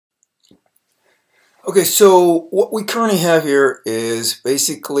Okay, so what we currently have here is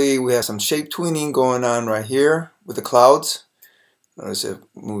basically we have some shape tweening going on right here with the clouds. Notice I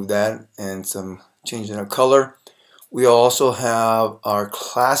move that and some changing of color. We also have our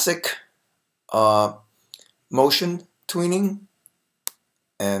classic motion tweening,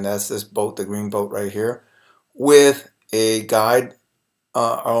 and that's this boat, the green boat right here, with a guide,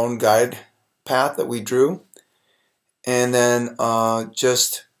 our own guide path that we drew, and then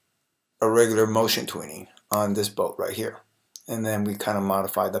just a regular motion tweening on this boat right here, and then we kind of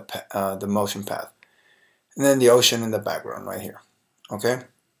modify the motion path, and then the ocean in the background right here. Okay.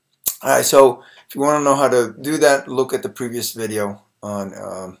 All right. So if you want to know how to do that, look at the previous video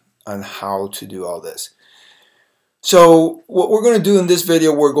on how to do all this. So what we're going to do in this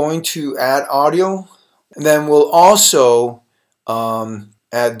video, we're going to add audio, and then we'll also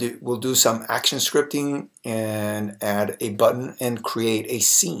we'll do some action scripting and add a button and create a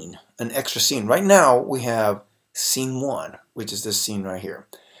scene, an extra scene. Right now we have scene 1, which is this scene right here.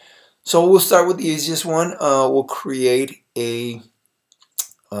 So we'll start with the easiest one. We'll create a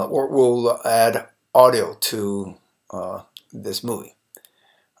or we'll add audio to this movie.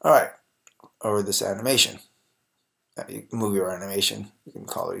 All right, or this animation. Movie or animation, you can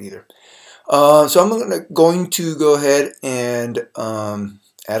call it either. So I'm going to go ahead and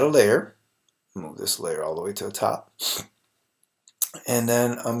add a layer. Move this layer all the way to the top. And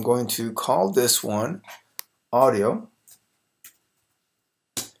then I'm going to call this one audio.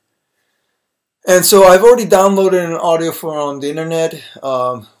 And so I've already downloaded an audio from the internet.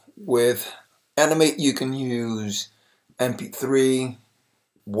 With Animate, you can use MP3,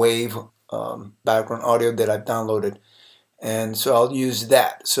 Wave, background audio that I've downloaded. And so I'll use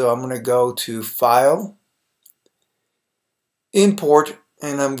that. So I'm going to go to File, Import,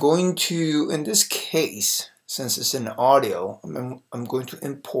 and I'm going to, in this case, since it's in audio, I'm going to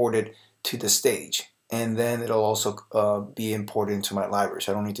import it to the stage. And then it'll also be imported into my library.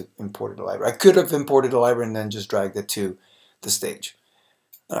 So I don't need to import it to the library. I could have imported the library and then just dragged it to the stage.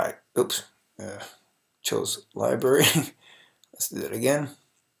 All right, oops, chose library. Let's do that again.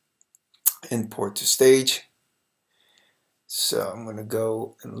 Import to stage. So I'm going to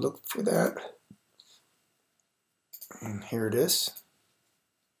go and look for that. And here it is.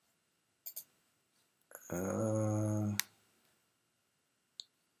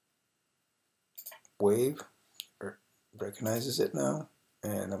 Wave recognizes it now.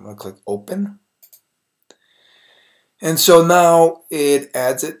 And I'm going to click open. And so now it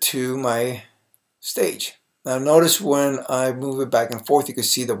adds it to my stage. Now notice when I move it back and forth, you can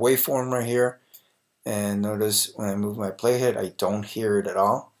see the waveform right here. And notice when I move my playhead, I don't hear it at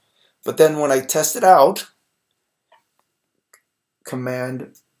all. But then when I test it out,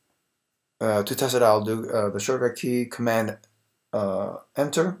 Command, to test it out, I'll do the shortcut key, Command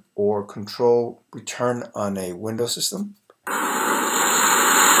Enter, or Control Return on a Windows system.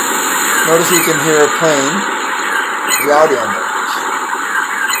 Notice you can hear it playing the audio on there.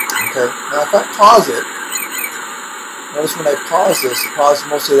 Okay, now if I pause it, notice when I pause this, it pauses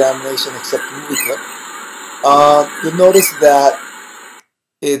most of the animation except the movie clip. You'll notice that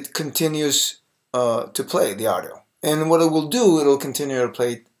it continues to play the audio. And what it will do, it'll continue to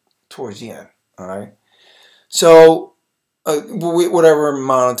play towards the end. Alright? So, whatever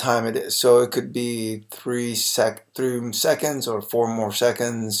amount of time it is. So it could be 3 seconds or 4 more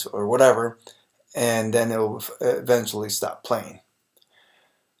seconds or whatever. And then it'll eventually stop playing.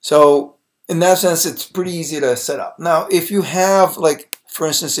 So, in that sense, it's pretty easy to set up. Now, if you have, like, for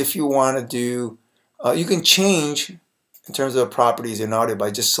instance, if you want to do, you can change in terms of properties in audio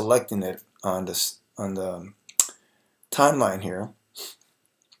by just selecting it on the timeline here.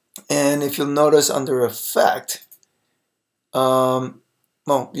 And if you'll notice under Effect, well,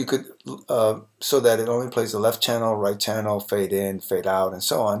 you could, so that it only plays the left channel, right channel, fade in, fade out, and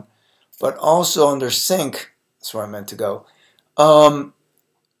so on. But also under Sync, that's where I meant to go,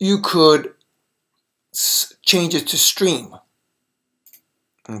 you could change it to stream.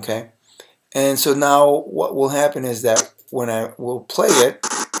 Okay, and so now what will happen is that when I will play it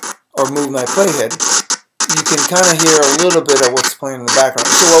or move my playhead, you can kind of hear a little bit of what's playing in the background.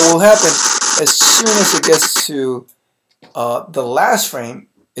 So what will happen, as soon as it gets to the last frame,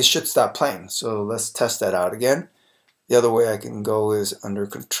 it should stop playing. So let's test that out again. The other way I can go is under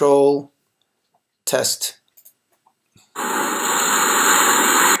Control, Test.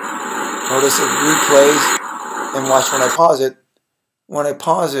 Notice it replays, and watch when I pause it. When I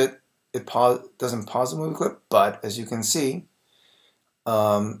pause it, it doesn't pause the movie clip, but as you can see,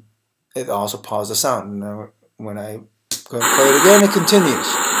 it also pauses the sound. And when I go and play it again, it continues.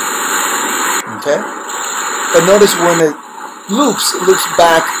 Okay? But notice when loops, it loops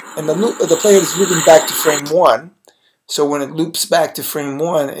back, and the player is looping back to frame 1. So when it loops back to frame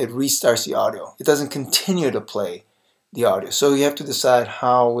 1, it restarts the audio. It doesn't continue to play the audio. So you have to decide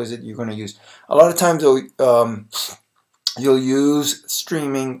how is it you're going to use. A lot of times you'll use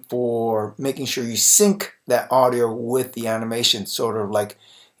streaming for making sure you sync that audio with the animation. Sort of like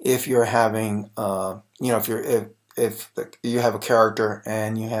if you're having, if you have a character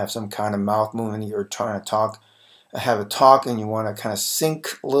and you have some kind of mouth movement, you're trying to have a talk, and you want to kind of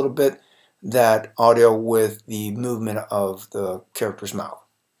sync a little bit that audio with the movement of the character's mouth.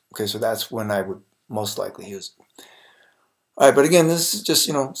 Okay, so that's when I would most likely use it. All right, but again, this is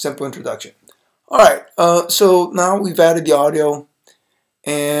just, simple introduction. All right, so now we've added the audio,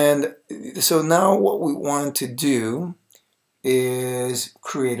 and so now what we want to do is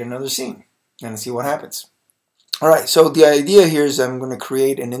create another scene and see what happens. All right, so the idea here is I'm going to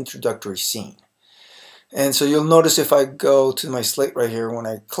create an introductory scene. And so you'll notice if I go to my slate right here, when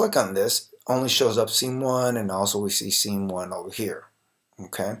I click on this, only shows up scene 1, and also we see scene 1 over here.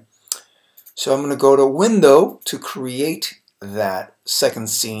 Okay, so I'm going to go to Window to create that second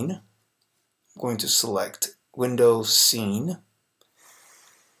scene. I'm going to select Window Scene,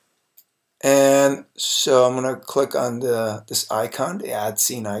 and so I'm going to click on this icon, the Add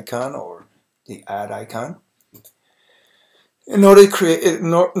Scene icon, or the Add icon. And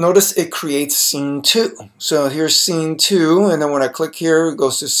notice it creates scene 2. So here's scene 2, and then when I click here, it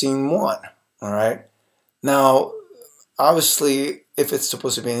goes to scene 1. All right. Now, obviously, if it's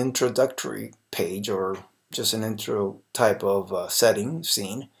supposed to be an introductory page or just an intro type of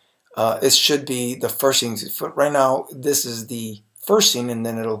scene, it should be the first scene. Right now, this is the first scene, and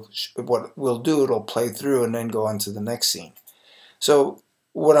then what we'll do, it'll play through and then go on to the next scene. So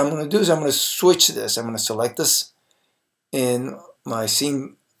what I'm going to do is I'm going to switch this. I'm going to select this in my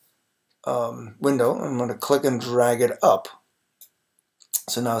scene window. I'm going to click and drag it up.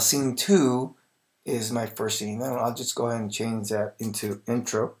 So now scene 2 is my first scene. And I'll just go ahead and change that into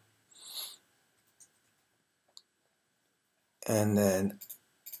intro. And then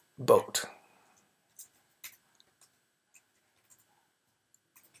boat.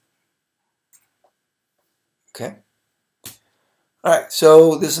 Okay. Alright,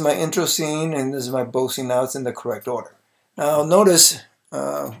 so this is my intro scene and this is my boat scene. Now it's in the correct order. Now notice,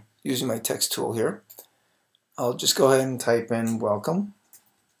 using my text tool here, I'll just go ahead and type in welcome.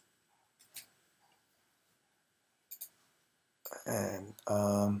 And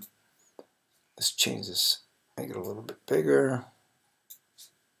let's change this, make it a little bit bigger.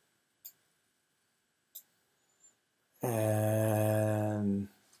 And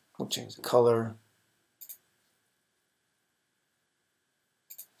we'll change the color.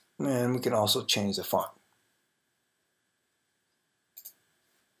 And we can also change the font.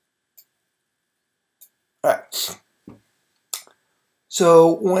 Alright.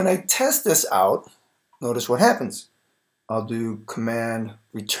 So when I test this out, notice what happens. I'll do command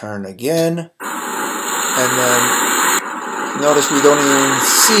return again, and then notice we don't even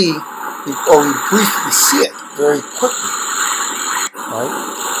see, or we briefly see it very quickly,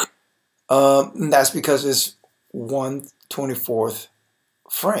 right? And that's because it's 1/24th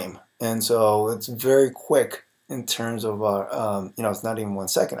frame, and so it's very quick in terms of it's not even 1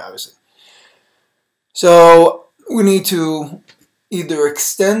 second, obviously. So we need to either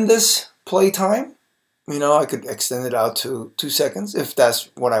extend this playtime. I could extend it out to 2 seconds if that's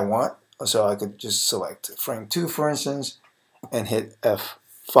what I want. So I could just select frame 2, for instance, and hit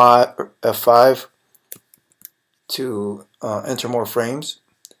F5 to enter more frames.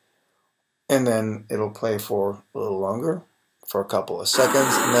 And then it'll play for a little longer, for a couple of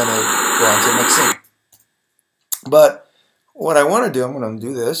seconds, and then it'll go on to the next scene. But what I want to do, I'm going to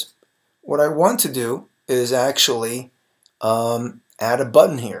do this. What I want to do is actually add a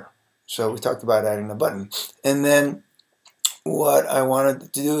button here. So we talked about adding a button, and then what I wanted to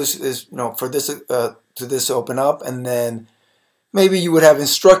do is for this to open up, and then maybe you would have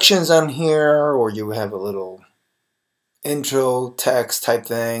instructions on here, or you would have a little intro text type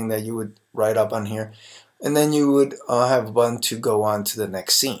thing that you would write up on here, and then you would have a button to go on to the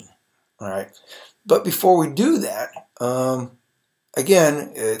next scene. All right, but before we do that,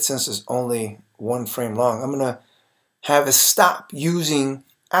 again, since it's only 1 frame long, I'm gonna have it stop using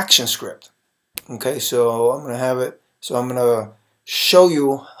ActionScript. Okay, so I'm going to have it. So I'm going to show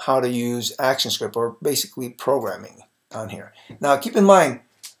you how to use ActionScript, or basically programming on here. Now, keep in mind,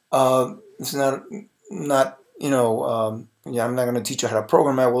 it's not I'm not going to teach you how to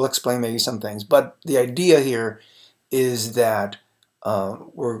program. I will explain maybe some things, but the idea here is that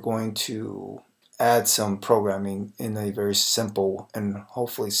we're going to add some programming in a very simple and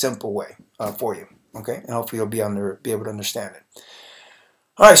hopefully simple way for you. Okay, and hopefully you'll be able to understand it.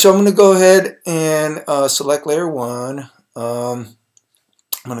 All right, so I'm going to go ahead and select layer 1. I'm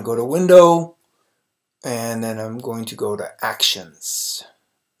going to go to Window, and then I'm going to go to Actions.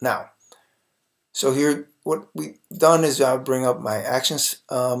 Now, so here, what we've done is I'll bring up my Actions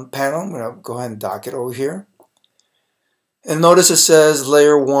panel. I'm going to go ahead and dock it over here. And notice it says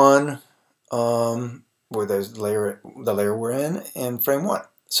layer 1, where there's the layer we're in, and frame 1.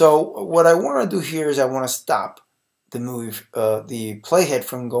 So what I want to do here is I want to stop the playhead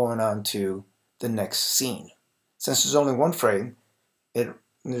from going on to the next scene. Since there's only one frame,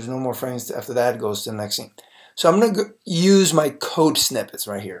 there's no more frames after that. It goes to the next scene. So I'm going to use my code snippets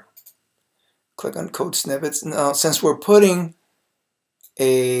right here. Click on code snippets. Now, since we're putting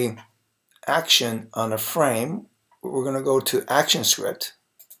a action on a frame, we're going to go to ActionScript.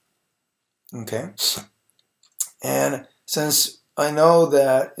 Okay. And since I know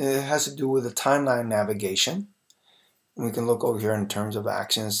that it has to do with the timeline navigation, we can look over here in terms of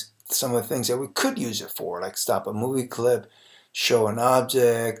actions, some of the things that we could use it for, like stop a movie clip, show an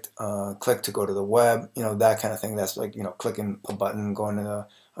object, click to go to the web, that kind of thing. That's like, clicking a button, going to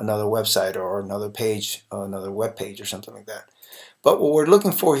another website or another page, another web page or something like that. But what we're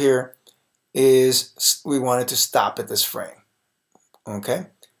looking for here is we want it to stop at this frame. Okay,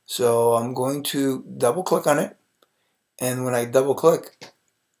 so I'm going to double click on it, and when I double click,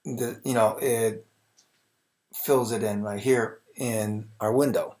 it fills it in right here in our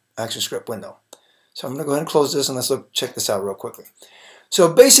window, ActionScript window. So I'm going to go ahead and close this, and let's check this out real quickly.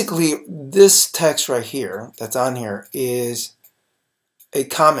 So basically, this text right here that's on here is a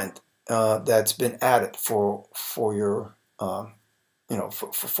comment that's been added for your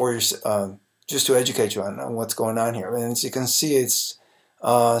just to educate you on what's going on here. And as you can see, it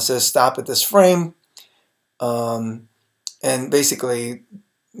says stop at this frame, and basically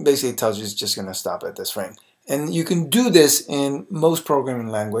it tells you it's just going to stop at this frame. And you can do this in most programming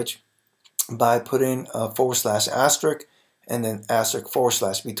language by putting a / and then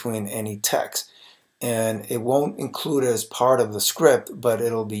 * between any text. And it won't include it as part of the script, but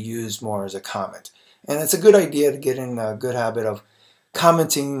it'll be used more as a comment. And it's a good idea to get in a good habit of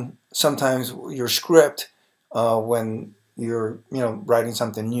commenting sometimes your script when you're writing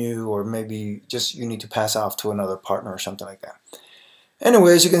something new, or maybe just you need to pass off to another partner or something like that.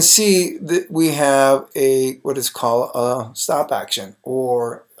 Anyway, as you can see, that we have what is called a stop action,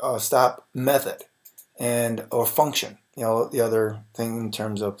 or a stop method, or function. The other thing in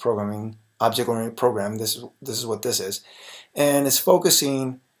terms of programming, object-oriented program. This is what this is, and it's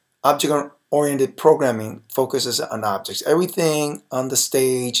focusing. Object-oriented programming focuses on objects. Everything on the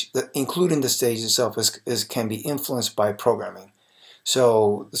stage, including the stage itself, can be influenced by programming.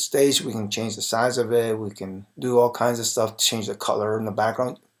 So the stage, we can change the size of it, we can do all kinds of stuff to change the color in the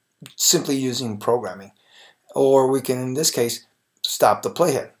background simply using programming. Or we can, in this case, stop the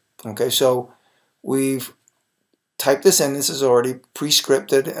playhead. Okay, so we've typed this in. This is already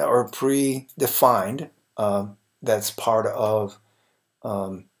pre-scripted or predefined. That's part of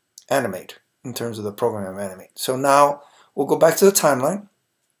Animate, in terms of the program of Animate. So now we'll go back to the timeline,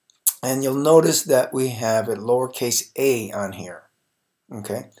 and you'll notice that we have a lowercase a on here.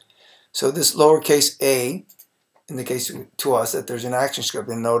 Okay, so this lowercase a indicates to us that there's an ActionScript,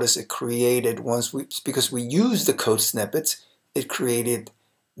 and notice it created, because we used the code snippets, it created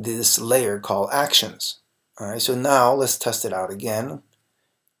this layer called actions. All right, so now let's test it out again.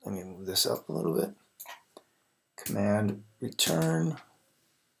 Let me move this up a little bit. Command return,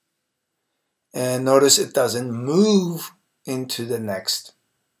 and notice it doesn't move into the next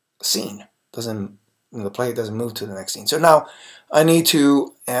scene. The play doesn't move to the next scene. So now I need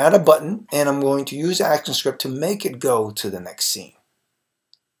to add a button, and I'm going to use ActionScript to make it go to the next scene.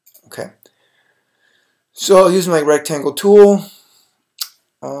 Okay. So I'll use my rectangle tool.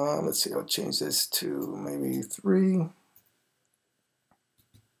 Let's see, I'll change this to maybe 3 in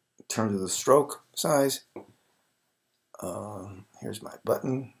terms of the stroke size. Here's my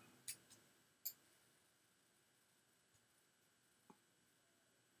button.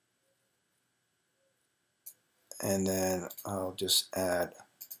 And then I'll just add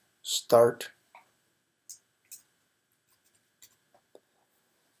start.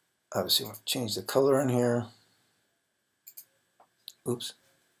 Obviously, we'll change the color in here. Oops.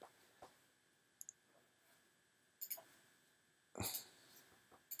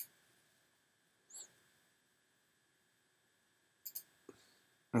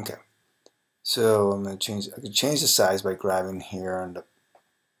 Okay. So I'm going to change. I can change the size by grabbing here on the.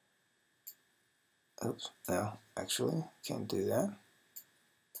 Oops. No, actually, can't do that.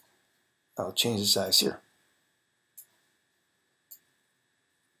 I'll change the size here.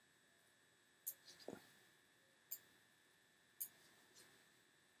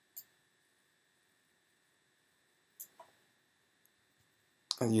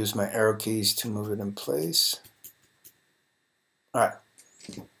 I'll use my arrow keys to move it in place. All right.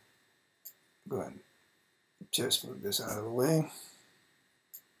 Go ahead and just move this out of the way.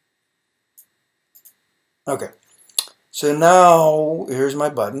 Okay. So now here's my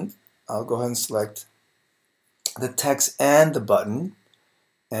button. I'll go ahead and select the text and the button,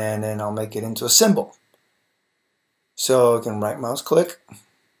 and then I'll make it into a symbol. So I can right mouse click,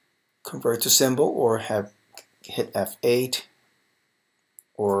 convert to symbol, or hit F8,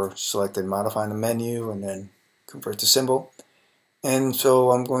 or select and modify in the menu and then convert to symbol. And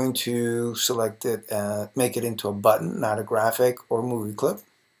so I'm going to select it, make it into a button, not a graphic or movie clip.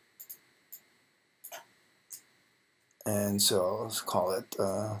 And so let's call it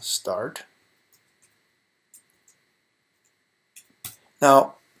start.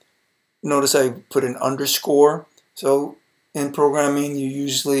 Now notice I put an underscore. So in programming, you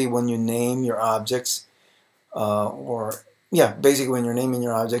usually, when you name your objects, basically when you're naming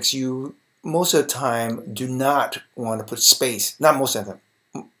your objects, you most of the time do not want to put space. Not most of the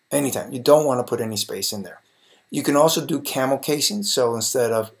time, anytime. You don't want to put any space in there. You can also do camel casing. So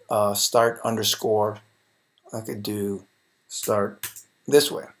instead of start underscore, I could do start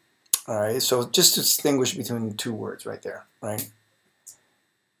this way. All right. So just to distinguish between the two words right there, right?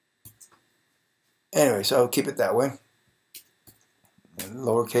 Anyway, so I'll keep it that way. And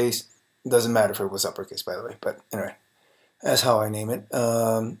lowercase, doesn't matter if it was uppercase, by the way, but anyway, that's how I name it.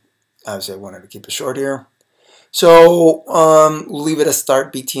 Obviously I wanted to keep it short here. So we'll leave it as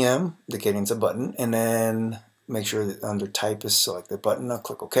start BTM, indicating it's a button, and then make sure that under type is selected button. I'll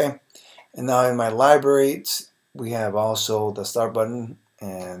click OK. And now in my library, we have also the start button,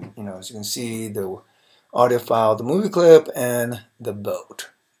 and as you can see, the audio file, the movie clip, and the boat.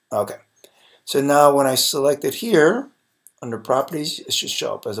 Okay. So now when I select it here, under properties, it should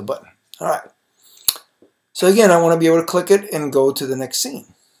show up as a button. All right. So again, I want to be able to click it and go to the next scene.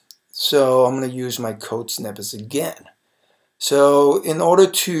 So I'm going to use my code snippets again. So in order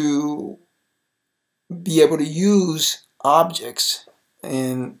to be able to use objects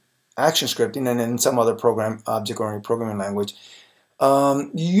in ActionScript and in some other object-oriented programming language, you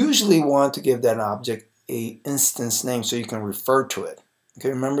usually want to give that object an instance name so you can refer to it. Okay,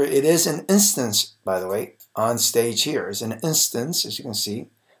 remember, it is an instance, by the way, on stage here. It's an instance, as you can see,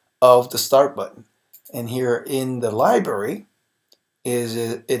 of the start button. And here in the library,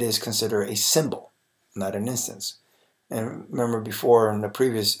 it is considered a symbol, not an instance. And remember before in the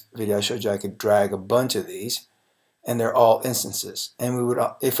previous video I showed you I could drag a bunch of these, and they're all instances. And we would,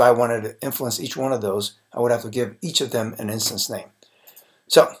 if I wanted to influence each one of those, I would have to give each of them an instance name.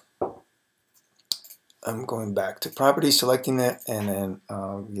 So I'm going back to properties, selecting it, and then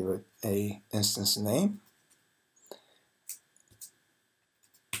I'll give it a instance name.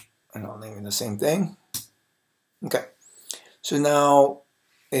 And I'll name it the same thing. Okay. So now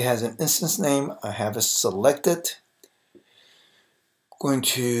it has an instance name. I have it selected. Going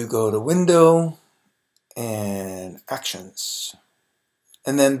to go to Window and Actions.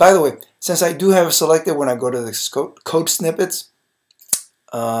 And then, by the way, since I do have it selected when I go to the code snippets,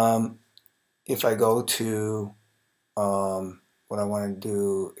 if I go to, what I want to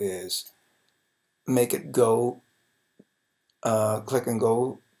do is make it go, click and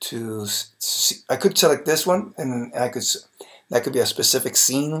go to, I could select this one, and that could be a specific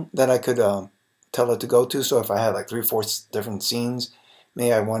scene that I could tell it to go to. So if I had like 3 or 4 different scenes,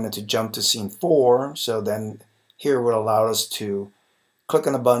 maybe I wanted to jump to scene 4, so then here would allow us to click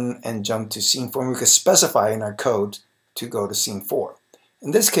on a button and jump to scene 4, and we could specify in our code to go to scene 4. In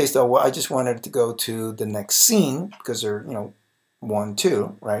this case though, I just wanted it to go to the next scene because they're 1,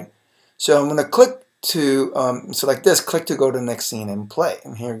 2, right? So I'm going to click to select this, click to go to the next scene and play.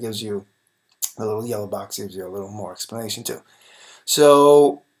 And here it gives you the little yellow box, gives you a little more explanation too.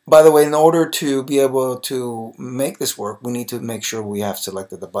 So by the way, in order to be able to make this work, we need to make sure we have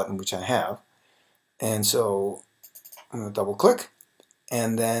selected the button, which I have. And so I'm going to double click,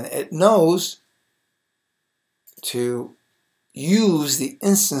 and then it knows to use the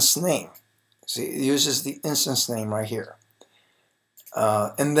instance name. See, it uses the instance name right here.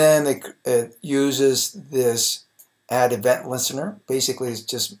 And then it uses this add event listener. Basically, it's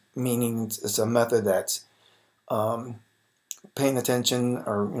just meaning it's a method that's paying attention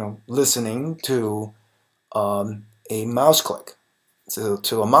or listening to a mouse click,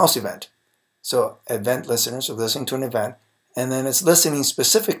 to a mouse event. So event listener, so listening to an event, and then it's listening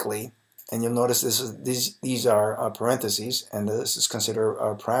specifically. And you'll notice these are parentheses, and this is considered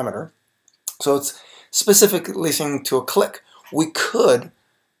a parameter. So it's specifically listening to a click. We could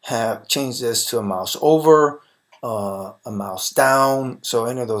have changed this to a mouse over, a mouse down, so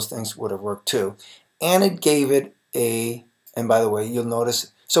any of those things would have worked too. And it gave it a And by the way, you'll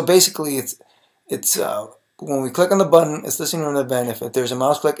notice, so basically it's when we click on the button, it's listening to an event if there's a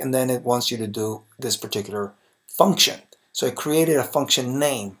mouse click, and then it wants you to do this particular function. So I created a function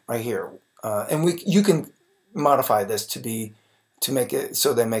name right here, and you can modify this to make it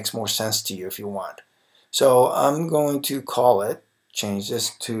so that it makes more sense to you if you want. So I'm going to call it, change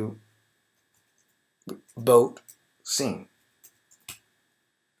this to boat scene.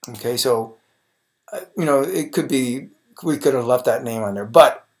 Okay, so you know, it could be, we could have left that name on there,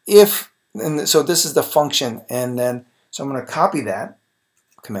 but if, and so this is the function, and then so I'm going to copy that,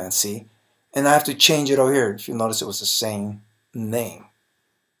 Command C, and I have to change it over here. If you notice, it was the same name.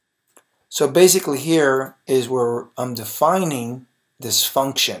 So basically here is where I'm defining this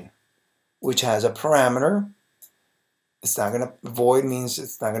function, which has a parameter. It's not going to, void means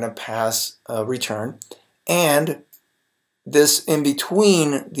it's not going to pass a return, and this in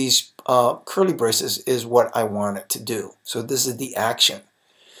between these curly braces is what I want it to do. So this is the action.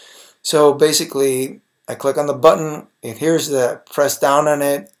 So basically, I click on the button, it hears that, press down on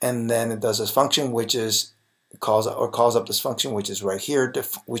it, and then it does this function, which is calls up this function, which is right here,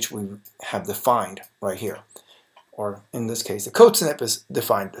 which we have defined right here, or in this case, the code snip is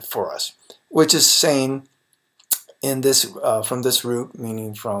defined for us, which is saying in this from this route,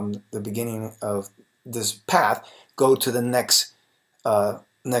 meaning from the beginning of this path, go to the next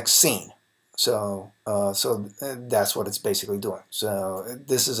scene. So that's what it's basically doing. So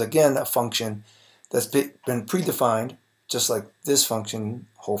this is again a function that's been predefined, just like this function,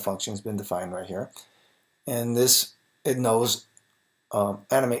 whole function has been defined right here. And this, it knows,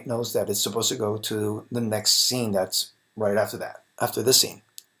 Animate knows that it's supposed to go to the next scene that's right after that, after this scene.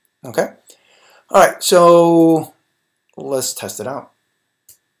 Okay? All right, so let's test it out.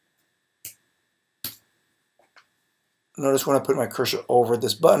 Notice when I put my cursor over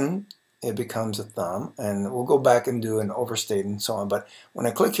this button, it becomes a thumb, and we'll go back and do an overstate and so on. But when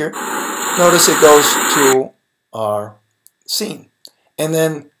I click here, notice it goes to our scene, and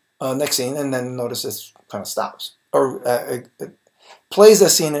then next scene, and then notice it kind of stops, or it plays that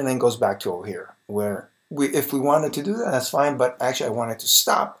scene and then goes back to over here, where if we wanted to do that, that's fine, but actually I wanted to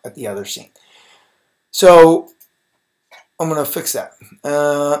stop at the other scene. So I'm going to fix that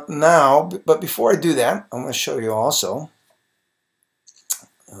now, but before I do that, I'm going to show you also,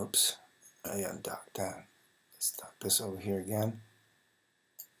 oops, I undocked that. Let's dock this over here again.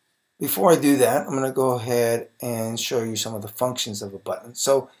 Before I do that, I'm going to go ahead and show you some of the functions of a button.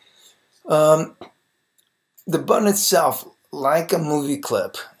 So the button itself, like a movie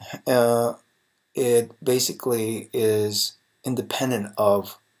clip, it basically is independent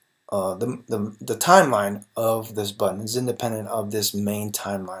of the timeline of this button. Is independent of this main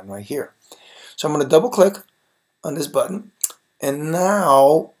timeline right here. So I'm going to double click on this button, and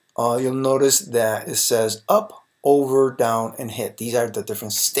now you'll notice that it says up, over, down, and hit. These are the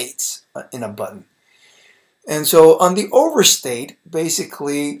different states in a button. And so on the over state,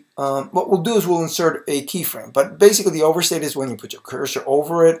 basically, what we'll do is we'll insert a keyframe. But basically, the over state is when you put your cursor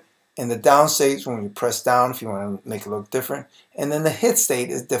over it, and the down state is when you press down if you want to make it look different. And then the hit state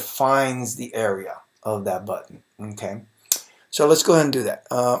defines the area of that button. Okay, so let's go ahead and do that.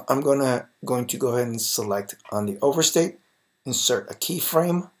 I'm going to go ahead and select on the over state, insert a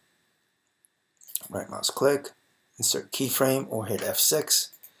keyframe, right mouse click, insert keyframe, or hit F6.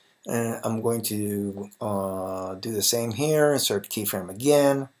 And I'm going to do the same here, insert keyframe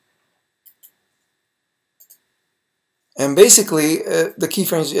again. And basically, the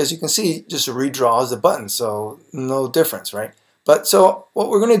keyframes, as you can see, just redraws the button, so no difference, right? But so what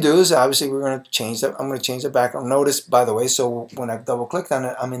we're going to do is, obviously, we're going to change that. I'm going to change the background. Notice, by the way, so when I've double-clicked on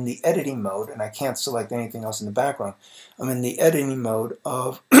it, I'm in the editing mode, and I can't select anything else in the background. I'm in the editing mode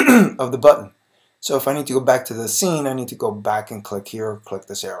of of the button. So if I need to go back to the scene, I need to go back and click here, or click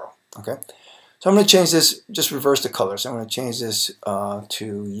this arrow. Okay. So I'm going to change this, just reverse the colors. I'm going to change this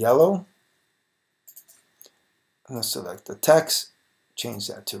to yellow. I'm going to select the text, change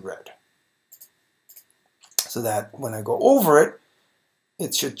that to red. So that when I go over it,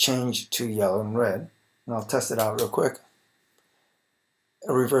 it should change to yellow and red. And I'll test it out real quick.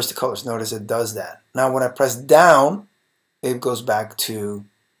 I'll reverse the colors. Notice it does that. Now when I press down, it goes back to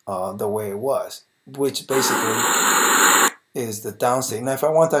the way it was, which basically is the down state. Now if I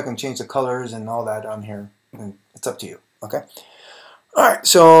want, I can change the colors and all that on here. And it's up to you. Okay. All right.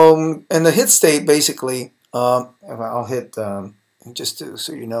 So in the hit state, basically, if I'll hit, just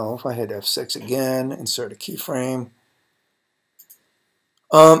so you know, if I hit F6 again, insert a keyframe,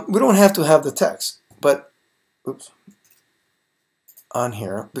 we don't have to have the text, but oops, on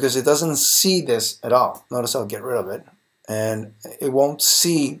here, because it doesn't see this at all. Notice I'll get rid of it, and it won't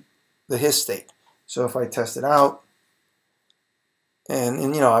see the hit state. So if I test it out, And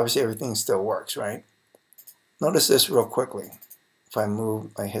you know, obviously everything still works, right? Notice this real quickly. If I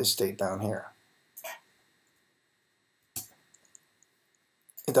move my hit state down here,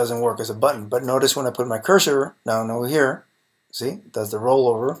 it doesn't work as a button. But notice when I put my cursor down over here, see, it does the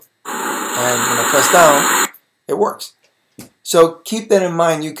rollover. And when I press down, it works. So keep that in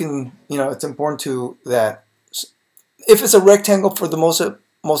mind. You can, you know, it's important to that. If it's a rectangle for the most of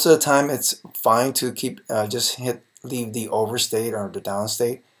the time, it's fine to keep just leave the overstate or the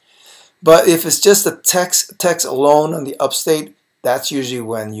downstate. But if it's just the text alone on the upstate, that's usually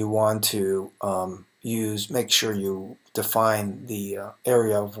when you want to make sure you define the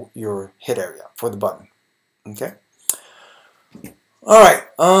area of your hit area for the button. Okay. All right.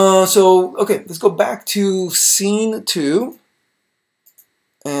 Okay, let's go back to scene 2.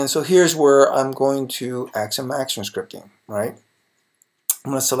 And so here's where I'm going to add some action scripting, right?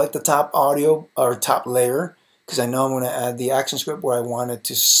 I'm going to select the top audio or top layer because I know I'm going to add the action script where I want it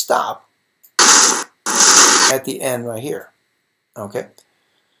to stop at the end right here. Okay.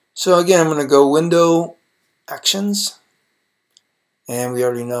 So again, I'm going to go Window, Actions, and we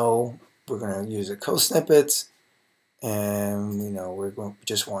already know we're going to use the code snippets, and we know we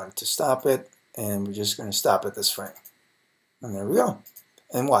just want to stop it, and we're just going to stop at this frame. And there we go.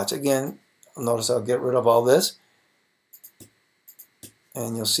 And watch again. Notice I'll get rid of all this,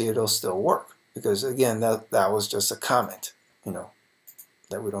 and you'll see it'll still work because again that was just a comment, you know,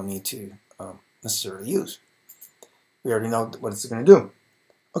 that we don't need to necessarily use. We already know what it's going to do.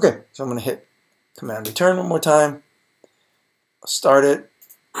 Okay, so I'm going to hit Command Return one more time. I'll start it,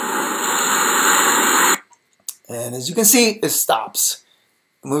 and as you can see, it stops.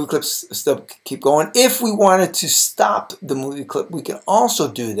 Movie clips still keep going. If we wanted to stop the movie clip, we can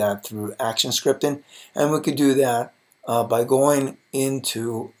also do that through action scripting, and we could do that by going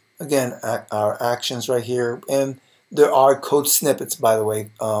into, again, our actions right here, and there are code snippets, by the way,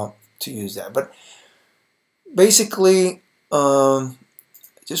 to use that. But basically,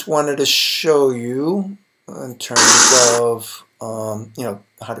 just wanted to show you in terms of you know,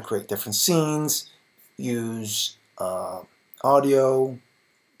 how to create different scenes, use audio,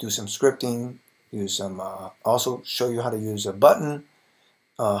 do some scripting, use some, also show you how to use a button,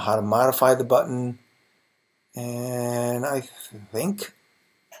 how to modify the button, and I think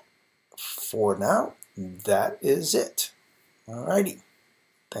for now that is it. Alrighty,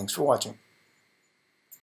 thanks for watching.